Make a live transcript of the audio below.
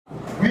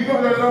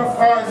got the last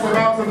artist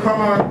about to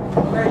come on.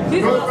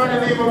 Goes by the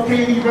name of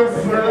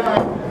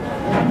KDVSGOLIATH.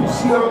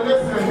 So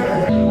listen.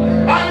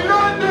 I'm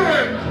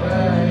London!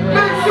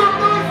 Make some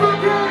noise for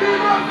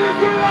KDVSGOLIATH!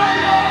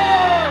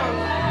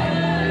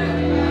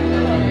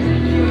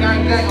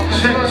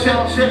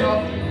 Shit.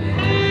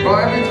 Bro,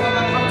 every time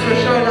I come to a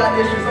show like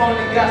this, it's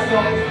only gas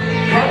songs.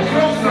 Come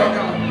closer.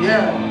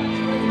 Yeah.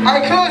 Hey,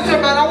 closer,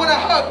 man. I want a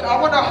hug. I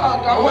want a hug.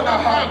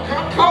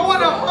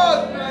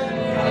 Man.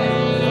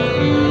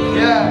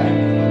 Yeah.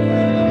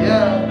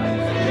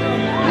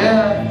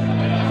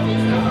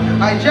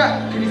 Hey, Jack,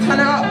 can you turn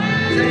it up?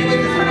 Is there any way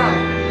to turn it up?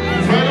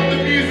 Turn up the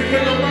music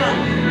in the man.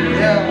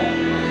 Yeah.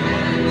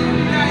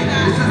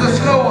 This is a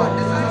slow one.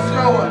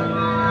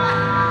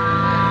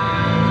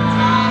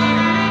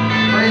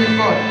 Praise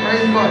God.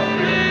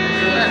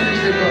 It's a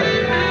message to God.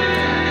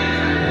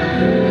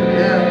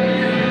 Yeah.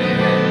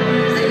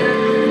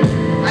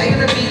 How you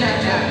gonna be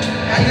like that?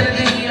 How you gonna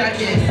do me like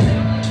this?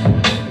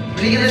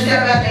 When you gonna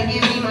step back and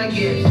give me my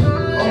gifts?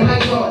 Oh my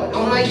God,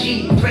 oh my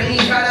G, friendly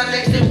tried I'm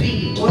next to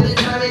be. All the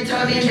time and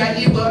time that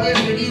you but it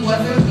really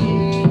wasn't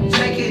me.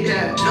 Take it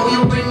down, know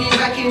you'll bring me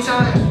back in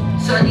time.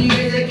 Sunny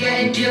rays are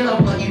getting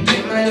dimmer, but you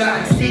dim my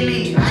light.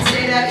 Silly, I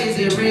say that, is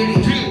it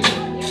really?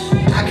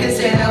 I can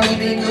say that we've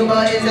been good,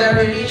 but is that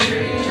really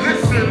true?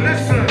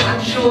 Listen.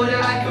 I'm sure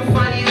that I can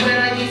find you when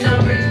I need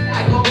some bricks.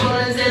 I got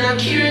problems and I'm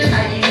curious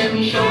how you let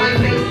me show my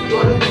face.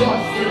 You're the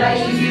boss, till I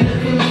use you, look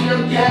at me,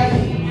 I'm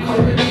daddy.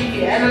 Come to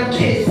me and I'm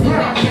pissed, and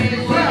I'm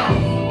curious well.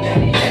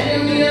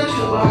 Telling me I'm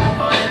true, but I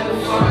can't ever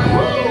find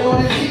it. All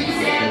the things you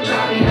say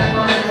about me, I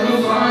can't ever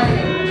find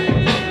it.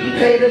 You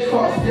pay the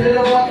cost, still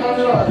the work I'm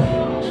lost.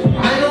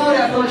 I know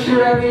that's not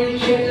true, I really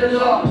changed a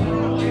lot. I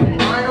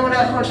know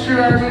that's not true,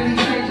 I really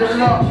changed a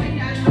lot.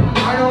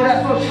 I know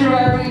that's not true, I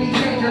really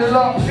changed a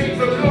lot. I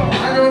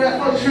know that's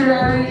not true, I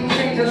really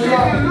changed a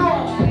lot.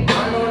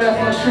 I know that's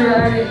not true, I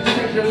really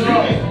changed a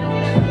lot.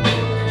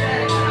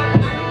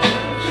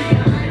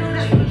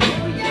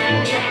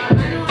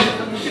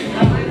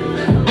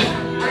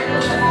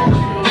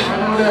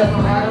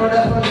 I know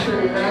that's not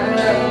true,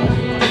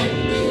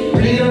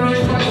 Really gonna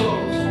reach my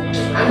goals.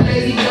 I'm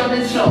lazy, dumb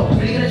and slow.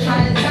 Really gonna try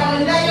and tell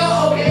me that you're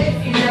okay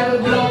if you never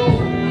blow.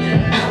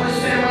 I wanna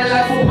spend my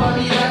life without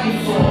me like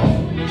before.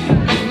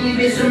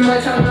 Missing my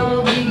time, I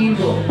won't give you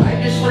more.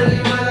 I just wanna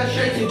give my life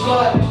straight to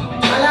God.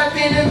 My life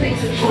in a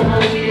mix of trauma,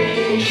 we ain't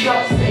hitting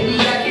shots. Maybe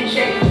I can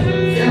change.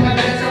 Feel my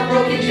best, I'm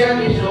broken,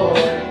 damage, Lord.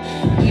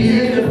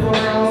 Easy to go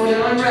now, when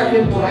I'm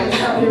rapping, boy, I'm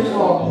tapping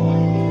for.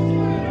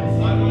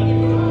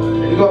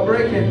 You got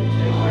breaking.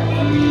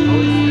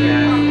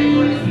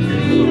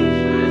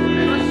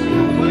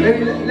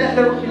 Maybe let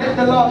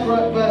the last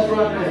verse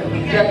run there.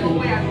 Jackie.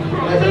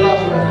 Let the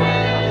last verse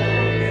run.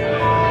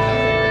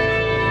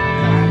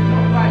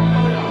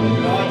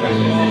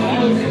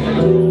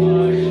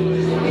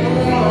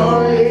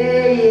 Oh yeah.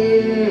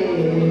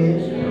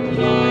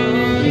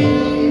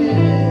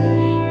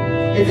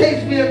 It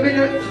takes me a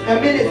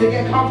minute to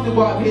get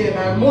comfortable up here,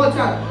 man. More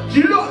time. Do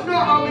you not know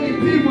how many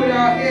people there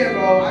are here,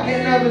 bro? I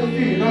get nervous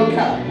too, no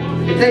cap.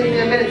 It takes me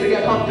a minute to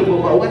get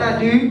comfortable, but when I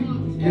do,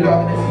 you know,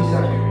 I'm gonna see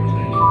something.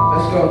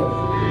 Let's go.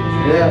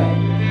 Yeah.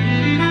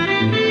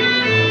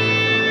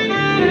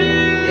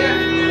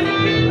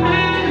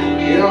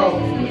 Yo.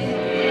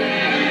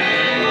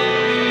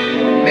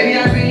 Maybe I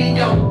really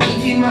don't need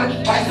too much,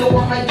 but I still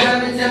want my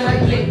diamonds and my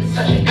bling.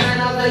 Such a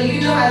kind of love,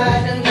 you know I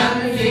like them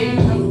diamond things.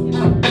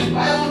 I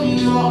don't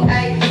need more,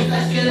 ayy,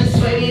 that's gonna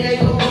sway me, they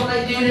go what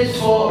I do this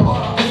for.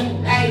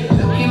 Ayy,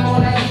 looking more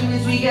like you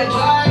as we get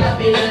by. I've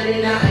been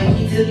learning that I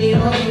need to lean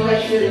on you, I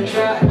shouldn't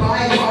try.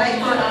 Why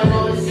can't I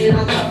notice it,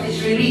 I'm tough,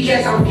 this really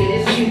gets, I'm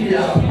getting stupid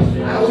up. I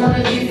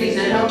wanna do things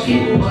that help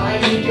people, but I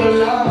need your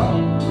love.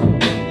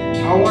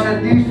 I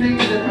wanna do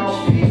things that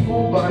help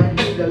people, but I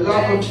need the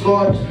love of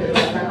God, because I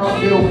cannot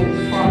deal with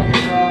this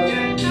fucking love.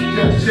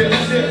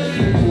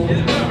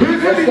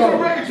 Let's go.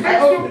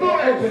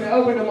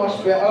 Open the mosh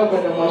pit, I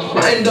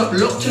end up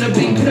locked in a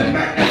blink of the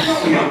back.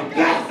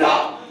 Gas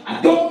up!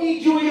 I don't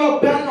need you in your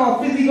banner.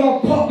 Fizzy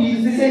gon' pop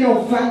you, this ain't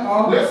no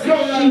flanker. Let's go,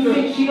 She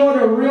thinks she know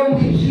the real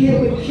me, she here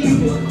with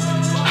Cupid. I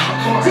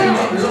can't end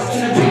up locked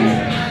in a blink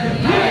of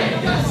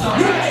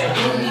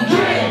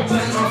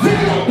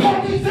the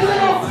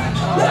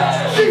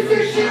back. She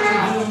thinks she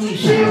real,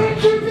 she with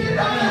Cupid.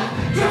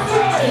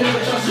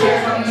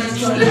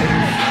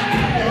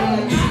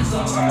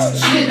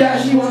 Shit that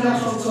she wanna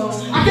Coco.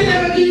 I can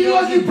never give you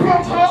yours, you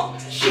bronco.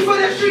 She for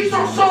the streets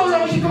on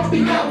solo. She gon' be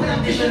mad when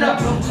I'm dishing up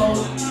Coco.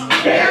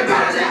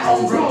 Everybody's at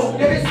home, bro.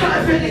 There is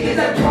time for niggas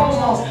at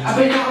promo. I've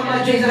been out on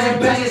my J's and I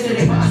ain't banging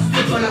today, but I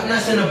still pull up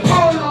nice in a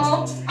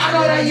polo. I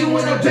know that you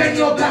wanna bang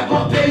your back,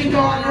 but baby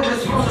girl, I'm not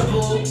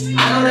responsible.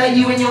 I know that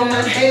you and your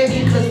man hate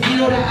me, cause you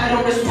know that I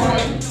don't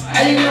respond.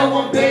 I ain't no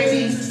one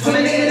baby, for the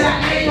nigga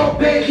that ain't your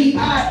baby.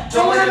 I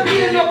don't wanna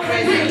be in your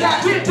crazy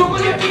life, don't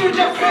wanna be with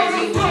your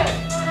crazy.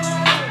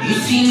 You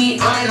see me,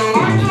 I know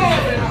I'm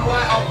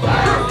white, I'll buy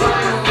a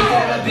fine. You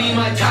wanna be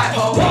my type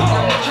of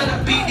I'm not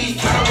tryna beat these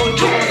terrible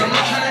doors, I'm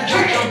not tryna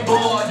judge your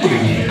board. You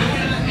look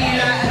at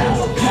me like a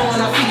little porn,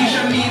 I think you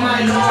should be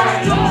my lord.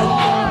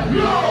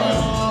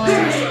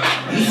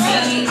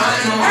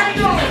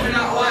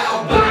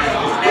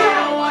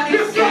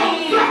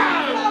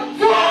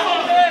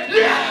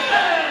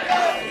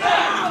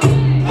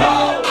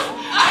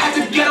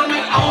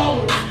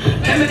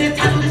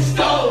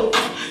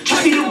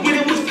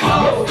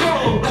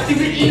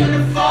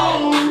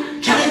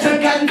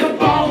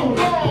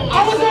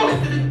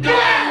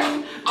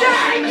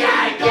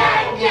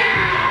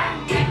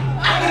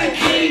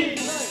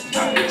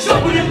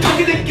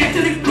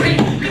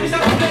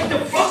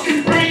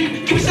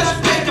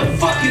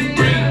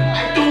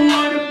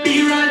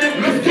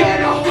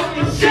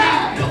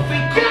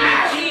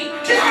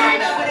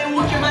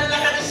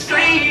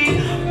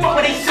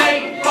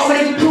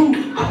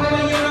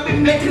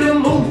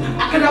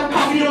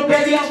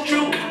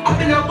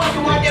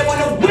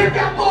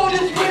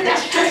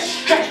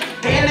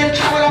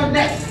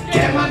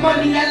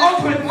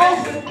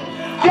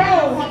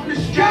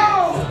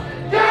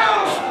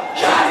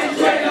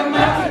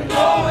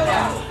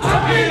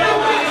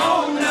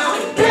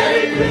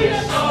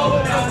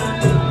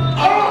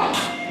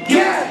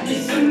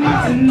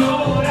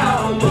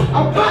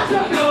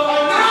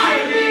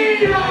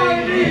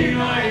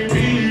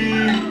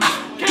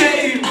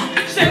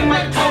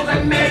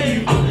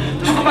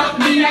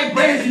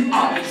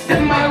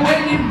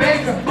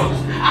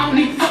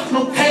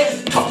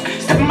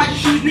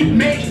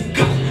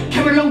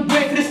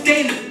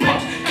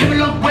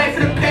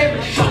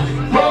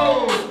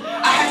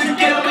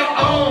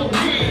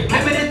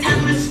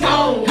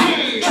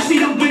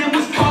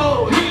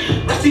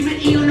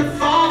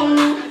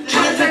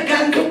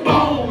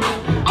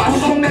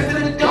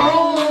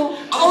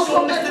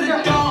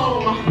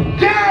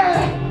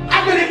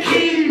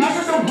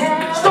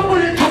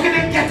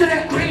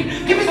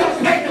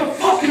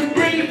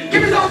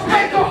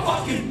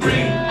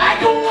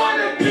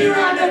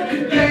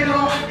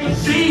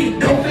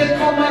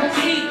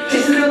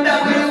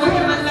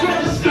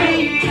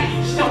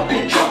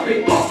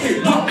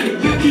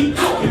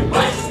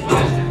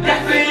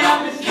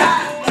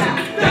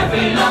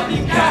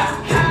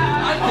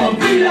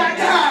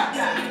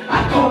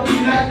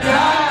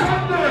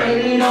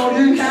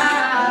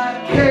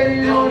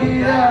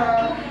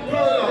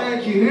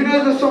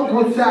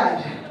 Sad.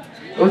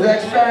 It was an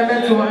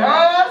experimental one. Oh,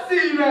 I see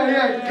you man,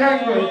 yeah,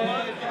 gangbang.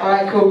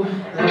 Alright, cool.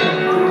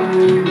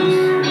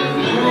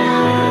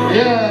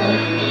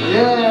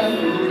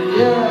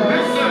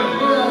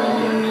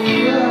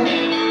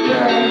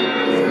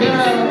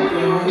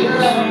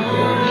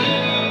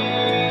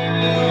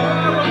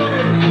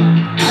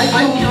 I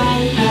don't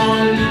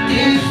want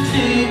this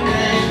to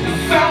end. You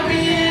found me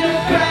in a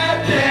bad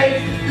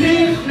place.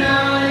 Leave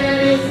now and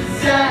it's a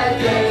sad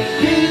day.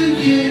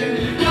 You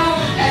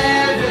don't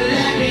ever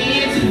let me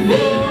into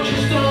war.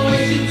 Just don't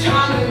waste your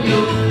time with me.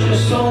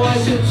 Just don't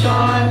waste your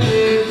time with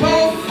me.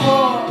 Both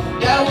thought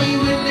that we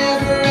would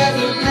never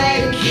ever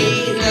make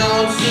it. Now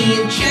I'm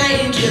seeing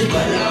changes,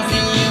 but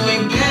loving you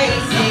ain't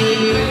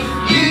basic.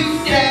 You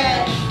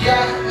said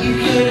that you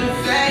couldn't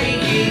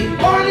fake it.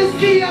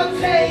 Honestly, I'll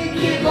take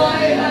it,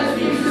 but it hurts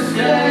me to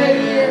stay.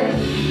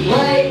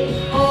 Wait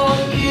on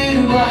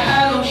you, but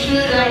how long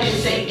should I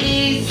just say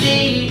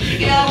easy?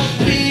 Yeah,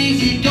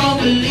 please, you don't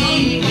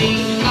believe me.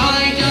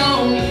 I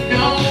don't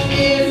know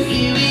if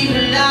you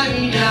even love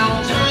me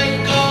now.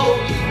 Time goes,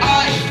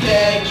 I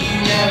beg you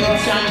never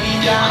turn me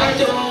down. I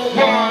don't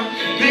want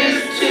this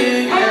to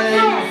end.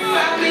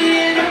 Found me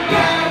in a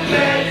bad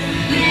place.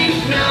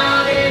 Leave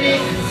now and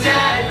it's a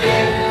sad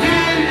day.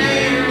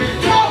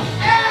 Don't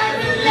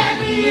ever let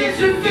me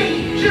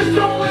intervene. Just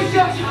don't waste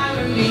your time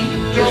with me.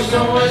 Just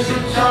don't waste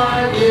your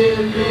time with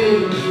me.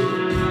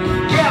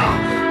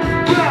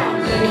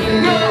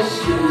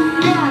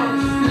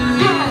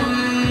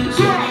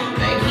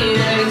 Making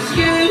an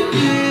excuse.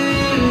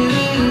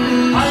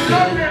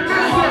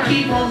 I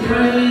keep on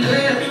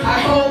bruising. I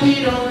hope we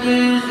don't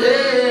lose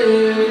it.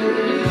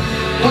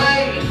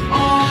 Wait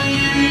on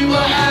you,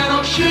 but how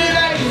long should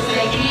I just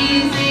say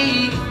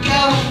easy?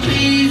 Girl,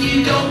 please, you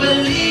don't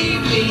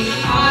believe me.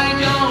 I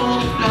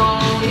don't know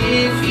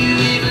if you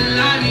even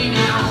like me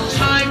now.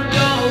 Time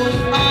goes,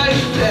 I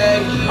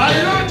beg you. I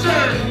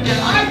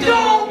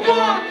don't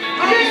want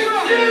this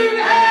to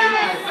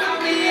end. Found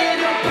me in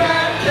a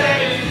bad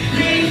place.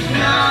 Leave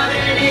now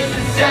and it's a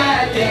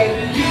sad day.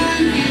 You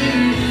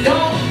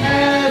don't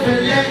ever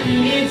let me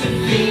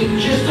intervene.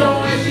 Just don't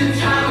waste your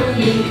time with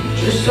me.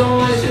 Just don't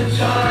waste your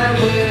time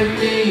with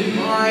me.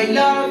 My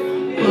love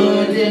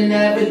would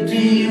never do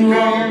you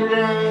wrong.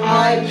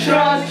 I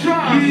trust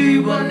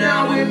you, but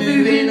now we're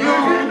moving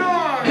on.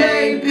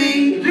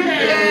 Baby,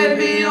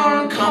 baby, you're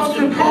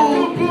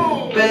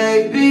uncomfortable.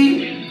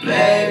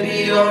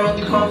 Baby, you're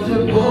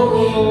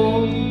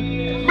uncomfortable.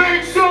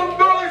 Make some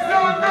noise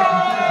out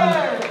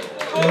there!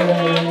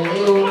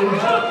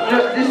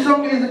 Look, this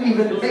song isn't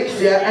even mixed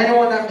yet.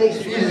 Anyone that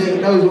makes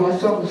music knows what a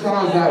song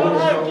sounds like when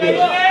it's not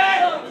mixed.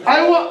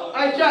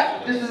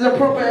 Jack, this is a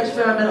proper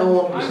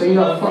experimental one, so you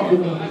don't fuck with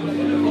me.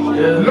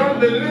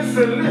 London,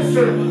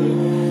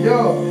 listen.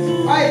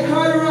 Yo, hey,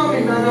 turn around me,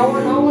 man. I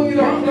want you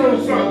to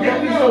flow, son.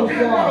 Get me so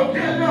far.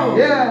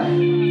 Yeah.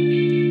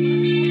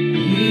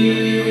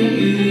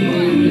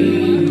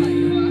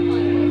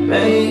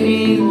 Make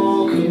me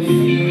more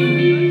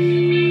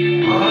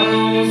confused. I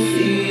don't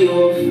see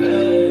your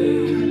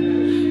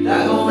face.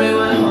 That gon' break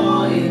my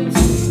heart in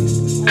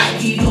two. I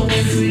keep going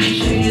through these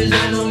changes. I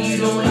know you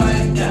don't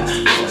like that.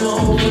 I'ma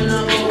open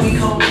up, but we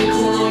can't be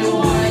cool on your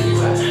white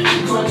back.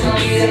 You can't tell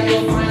me that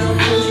you're fine. I'm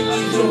pushing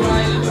you to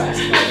right back.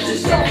 Let's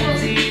just start from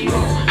zero.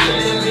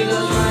 Better bring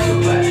us right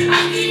back.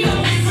 I keep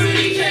going through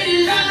these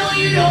changes. I know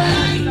you don't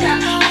like that.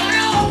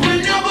 Wanna open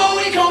up, but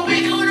we can't be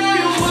cool on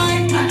your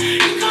white back.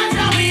 You can't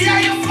tell me that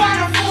you're fine.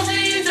 I'm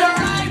forcing you to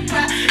right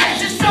back. Let's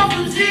just start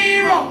from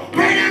zero.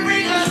 Better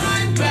bring us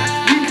right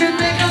back. You can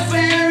make us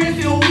better if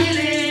you're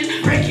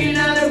willing. Breaking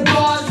out the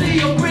bars of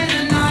your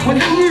prison night. When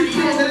you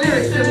hear the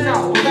lyrics just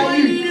now, was that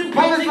you?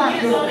 Mother's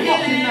like you're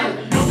fucking nice.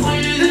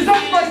 This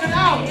song's buzzing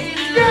out.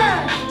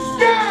 Yeah!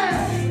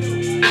 Yeah!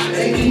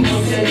 Baby,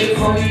 don't take it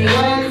from me, I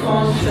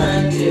can't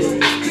stand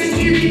it. Can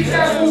you be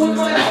careful with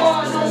my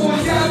heart, no more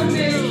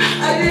damage?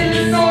 I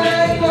didn't know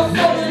that I got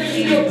something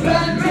in your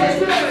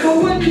blanket. So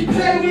when you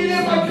play with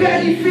it, my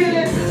belly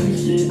feeling.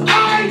 I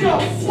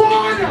don't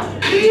wanna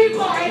leave,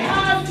 I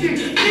have to.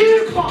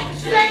 You can't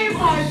save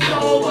my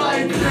soul, I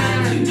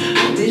plan to.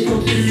 There's no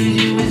to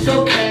lose you, it's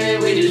okay,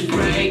 we just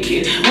break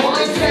it.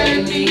 One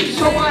technique,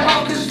 so my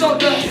heart can stop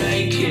the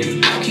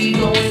shaking. I keep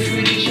going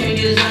through these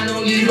changes, I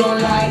know you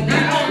don't like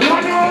that.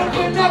 Wanna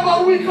open up,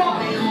 but we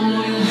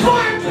can't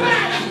fight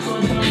back.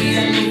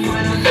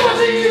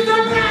 Forcing you to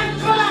run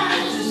back.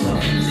 Just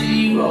up from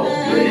zero,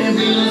 better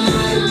bring us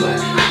right back.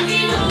 I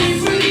keep going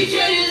through these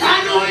changes, I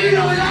know you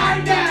don't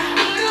like that.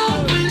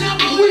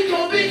 We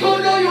can't be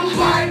cold on your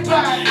fight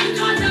back. you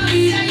can't tell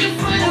me that you're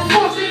fine. I'm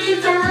forcing you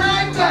to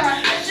run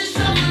back. Let's just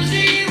start from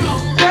zero.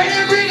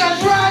 Better bring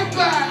us right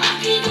back. I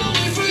keep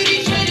going through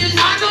these changes,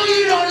 I know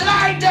you don't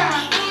like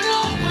that. wanna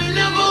open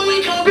up, but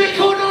we can't Be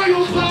cold on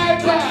your fight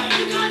back.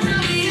 You can't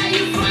tell me that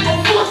you're fine.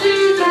 I'm forcing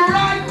you to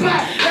run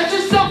back. Let's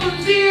just start from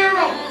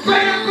zero.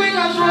 Better bring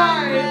us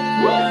right.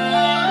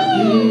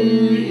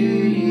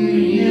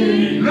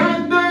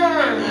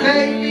 London!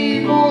 Make me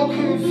more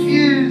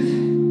confused.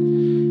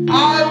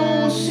 I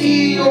won't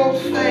see your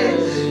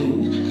face,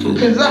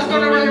 cause that's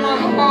gonna break my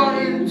heart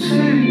in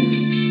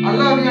two. I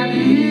love you, and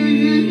you.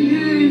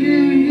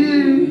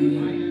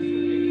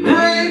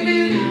 Make me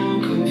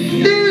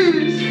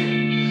confused.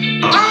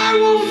 I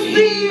won't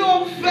see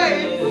your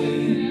face,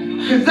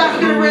 cause that's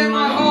gonna break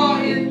my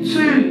heart in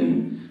two.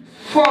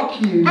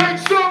 Fuck you. Make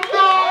some noise!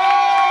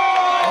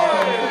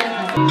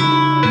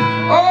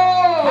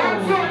 Oh!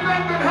 Hands up,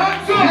 London,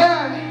 hands up!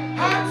 Yeah!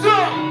 Hands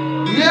up!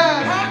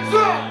 Yeah! Hands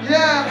up!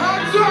 Yeah!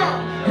 Hands up!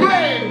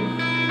 Wave!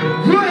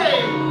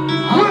 Wave!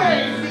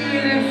 Wave!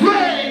 Feeling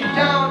way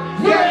down.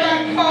 Get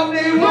back up,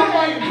 they want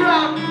my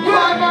crown.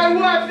 Buy my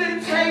words and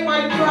take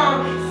my crown.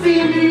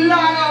 See me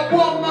light up,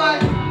 want my.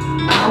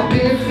 I've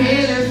been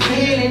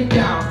feeling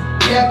down.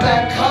 Get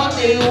back up,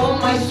 they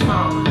want my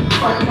smile.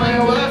 Find my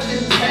words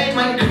and take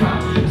my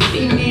crown.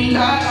 See me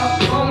light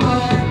up, want my.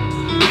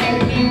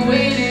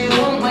 Anyway, they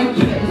want my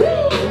place.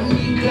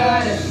 Only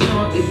glad that's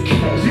not the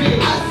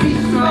case. I see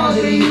smiles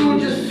that you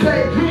just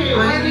fake.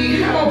 I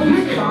need help,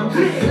 you come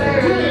to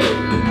save.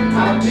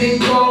 I've been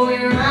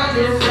going around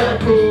in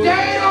circles.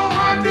 They don't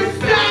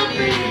understand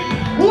me.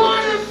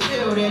 Wanna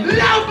feel it.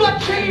 Love but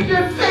change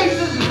their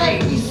faces,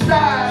 make me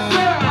sad.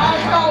 I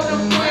held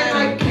them when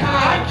I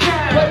can,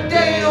 but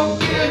they don't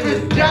give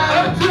a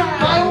damn.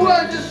 My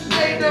words just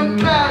made them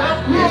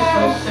mad. It's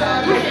so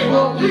sad, it's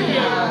what we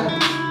had.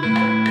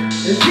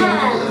 It's so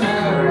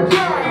sad.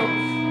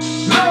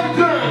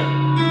 London!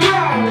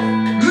 Down!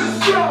 Let's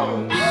go!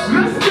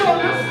 Let's go!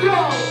 Let's go!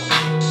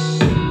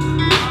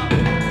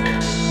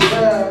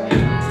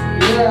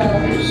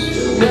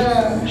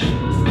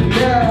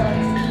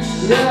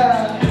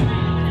 Yeah.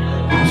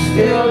 I'm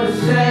still the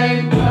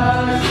same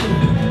person.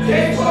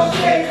 They must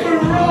take a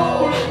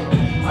roll.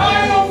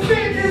 I don't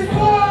think it's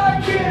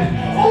working.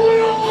 All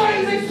your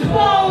ways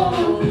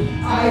exposed.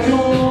 I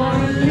don't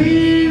wanna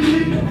leave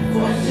you,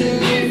 forcing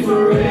me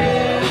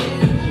forever.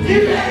 You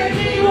made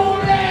me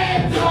won't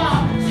let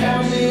talk.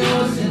 Tell me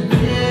what's the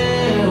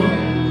deal.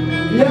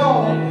 Yo,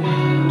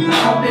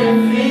 I've been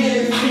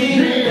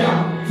feeling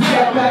down.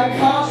 Get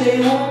back up, they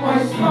want my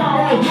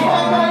smile.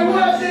 Buy my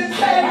words and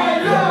take my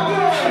love.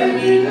 Make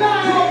me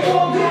lie, don't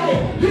want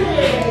it.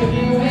 Make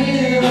me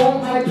really want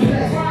my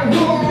place.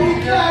 Don't be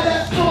glad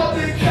that's not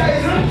the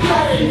case.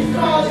 It's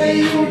not that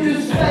you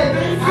just say.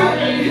 I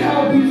need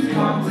help, who's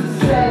come to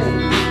say.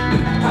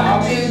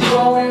 I've been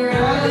going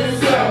around in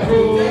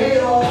circles. They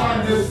don't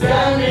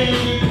understand me.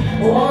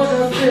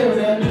 Wanna feel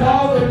that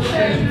love and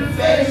change the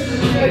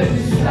faces, make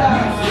me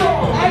sad.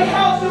 I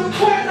help them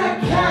when I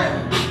can,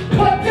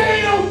 but they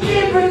don't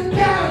give a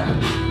damn.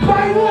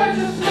 My words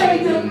just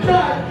made them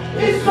mad.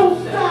 It's so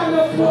sad,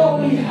 that's what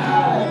we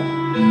had.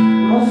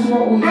 That's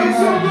what we Make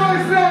some had.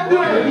 noise,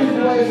 London!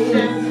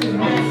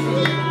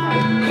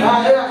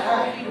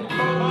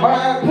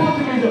 Alright, pause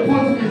the music.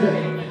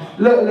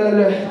 Look.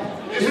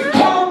 It's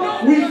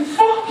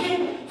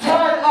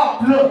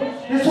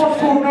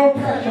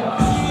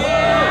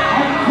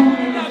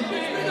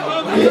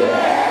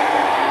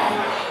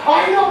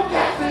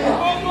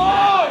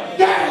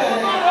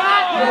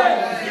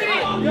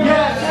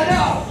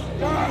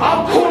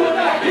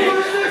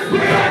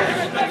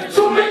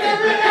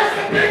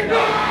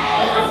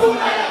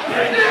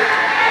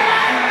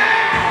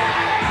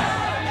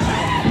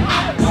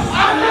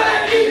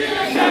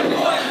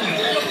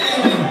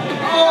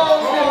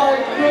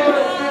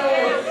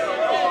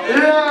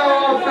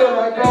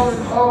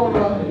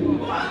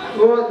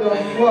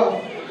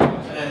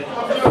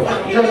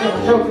I'm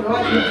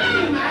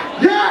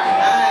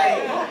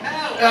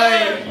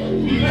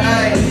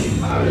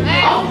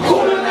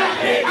cool in that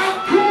head. I'm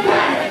cool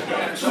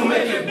back. To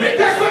make it big.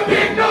 That's a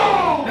big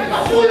no. Make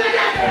a fool of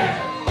that head.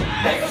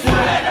 Make a fool of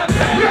that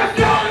head. Let's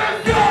go,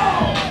 let's go.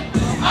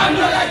 I'm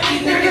not like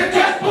these niggas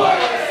that boy.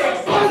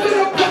 Buzz it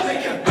up,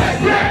 make it back.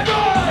 Let's go.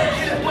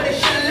 Get up on this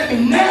shit and let me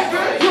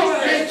never.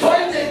 They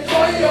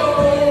toy,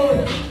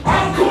 yo.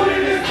 I'm cool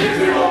in this bitch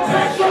with no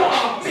pressure.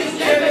 Bitch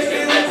can't make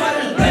it rip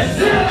out of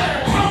pressure.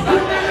 I'm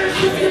cool in this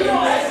bitch with no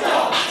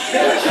pressure.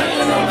 They're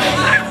checking on me.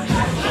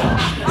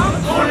 I'm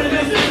cool in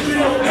this bitch with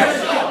no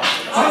pressure.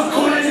 I'm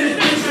cool in this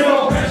bitch with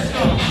no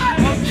pressure.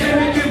 Can't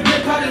make it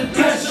rip out of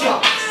pressure.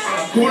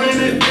 I'm cool in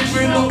this bitch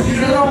with no. You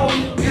don't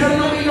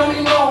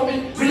know me.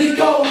 Really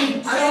go me.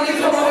 I don't need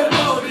to run with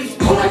police.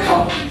 Pull my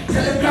coat.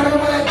 Tell them grab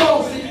when I go.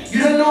 You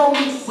don't know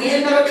me. We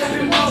ain't never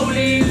clapping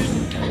police.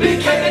 Big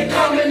K, they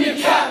come in your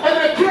cap. And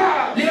the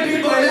crowd. Leave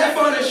people left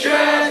on the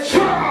stretch.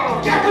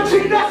 Get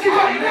between us, you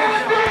got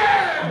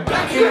nothing.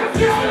 Back here,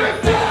 let's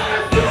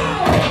go.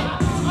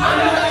 I'm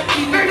not like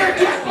these niggas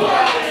that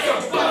boy.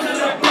 Buzz in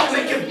the block,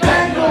 make it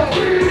bang on.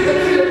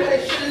 They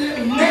should've let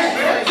me next.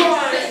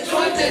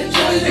 They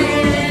toy.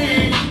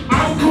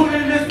 I'm cool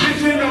in this bitch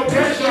with no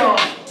pressure.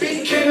 Big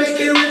K make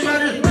it rip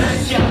out of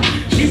pressure.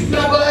 She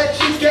blow her,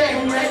 she's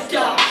getting wrecked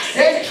up.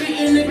 They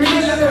treating the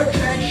bitch like a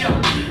treasure.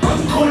 I'm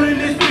cool in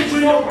this bitch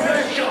with no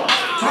pressure.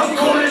 I'm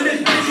cool in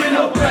this bitch with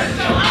no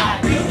pressure.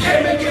 Big K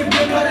make it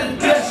rip out of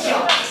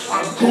pressure.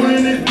 I'm cool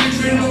in this bitch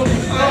with no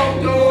pressure. I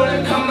don't wanna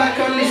come back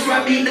on this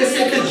rap beat. They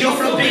say cause you're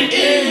from big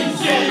easy.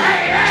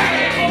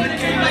 Tryna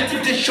complicate my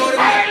teeth to show them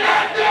I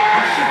love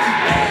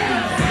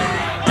that.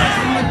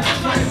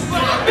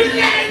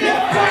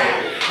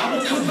 I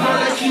will come out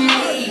like you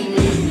need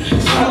me.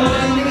 Some of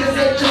them niggas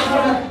that jump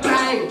on the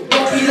bank.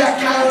 Don't be that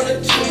guy on the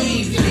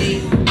TV.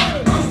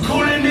 I'm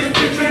cool in this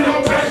bitch with no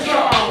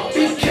pressure.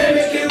 Big K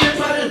make it rip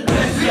out of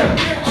pressure.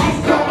 I'm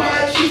coming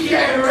and she's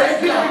getting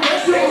regular.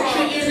 They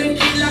treating the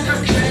kid like a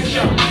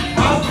treasure.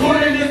 I'm cool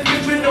in this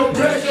bitch with no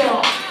pressure.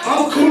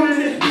 I'm cool in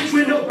this bitch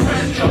with no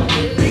pressure.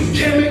 Big K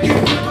make it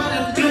rip out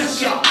of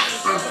pressure.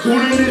 I'm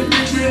cool in this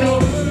bitch with no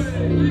pressure.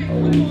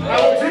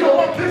 I don't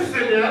want this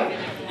in there.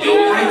 I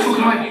ain't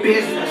talking my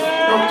business.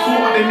 No cool,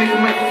 I've been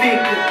making my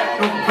fingers.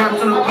 No grams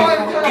on the way,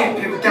 I'll get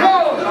him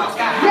down. The last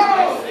guy has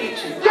no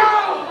features.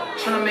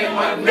 Tryna make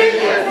my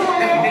millions.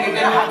 Every nigga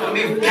gonna have to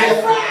move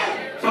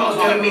different. Bros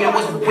telling me I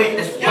was a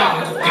witness. Wow,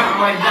 I just got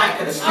my life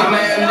and the slim I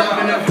end up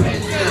in a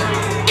prison.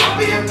 I'll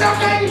be him down,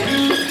 baby.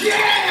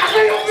 Yeah, I'll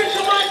be your bitch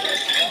of my.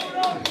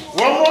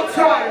 One more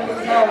time.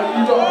 I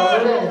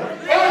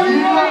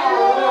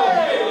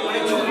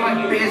ain't talking my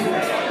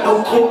business. No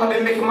cool, I've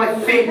been making my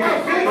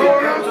fingers. No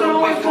grams on the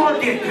way,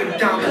 I'll get him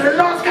down. The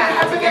last guy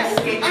has to get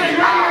sketchy.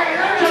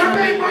 Tryna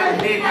make my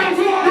living.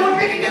 No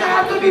nigga gonna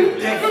have to be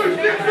different.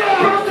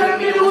 Bros telling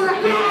me there was a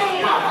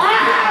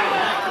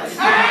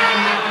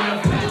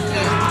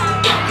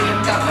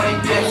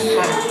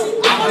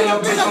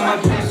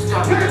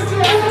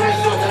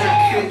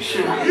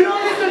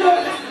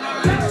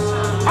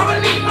I'ma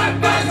need my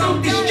bag,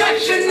 no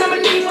distraction. I'ma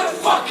need my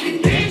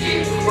fucking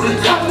digits. Or the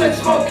tablet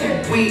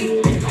smoking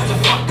weed.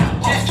 Fuck that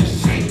off,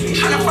 just take it.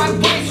 Tryna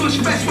find ways to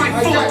express my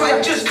thoughts, but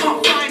I just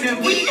can't find them.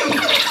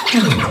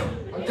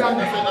 I'm done.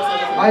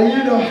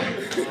 You know.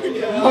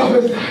 I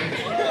was like,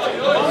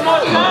 one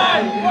more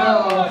time.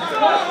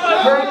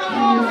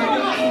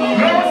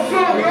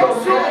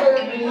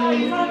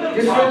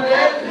 It's for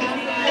that.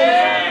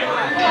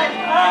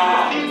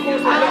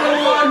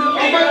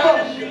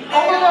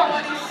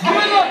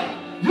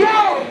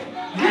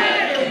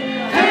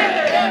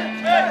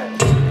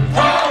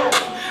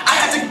 I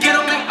had to get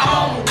on my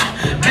own.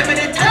 Remember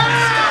the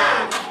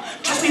time?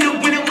 Trust me, the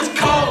winter was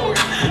cold.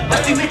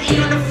 But we been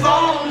eating on the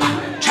phone.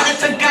 Trying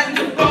to get in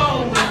the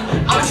bone.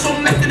 I was so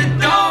messed in the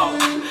dome.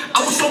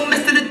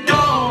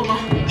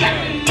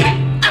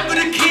 I'm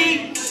gonna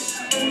keep.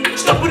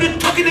 Stop with the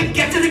talking and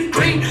get to the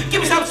green.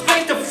 Give me some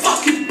space to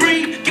fucking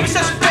breathe. Give me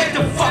some space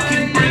to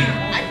fucking breathe.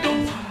 I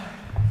don't.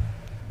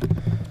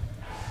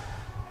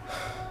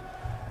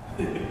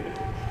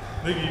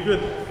 Nigga, you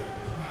good?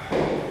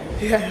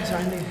 Yeah, that's what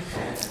I need.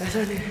 That's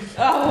what I need.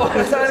 Oh,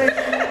 that's what I need.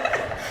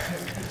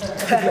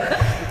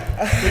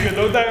 Nigga,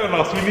 don't die on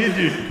us, we need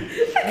you.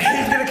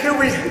 He's gonna kill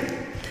me.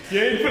 You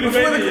ain't fully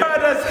Before ready the yet.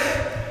 crowd does.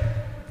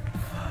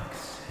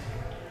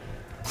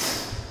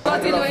 Got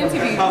to do an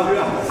interview. How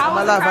was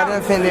My the life, I crowd?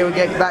 don't think they would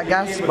get that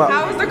gas, but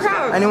How was the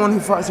crowd? anyone who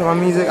fucks with my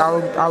music, I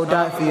will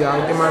die for you. I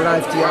will give my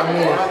life to you. I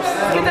mean it.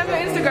 Give them your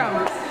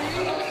Instagram.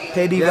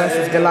 KD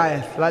versus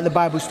Goliath, like the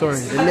Bible story,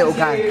 the little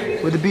guy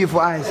with the beautiful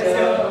eyes.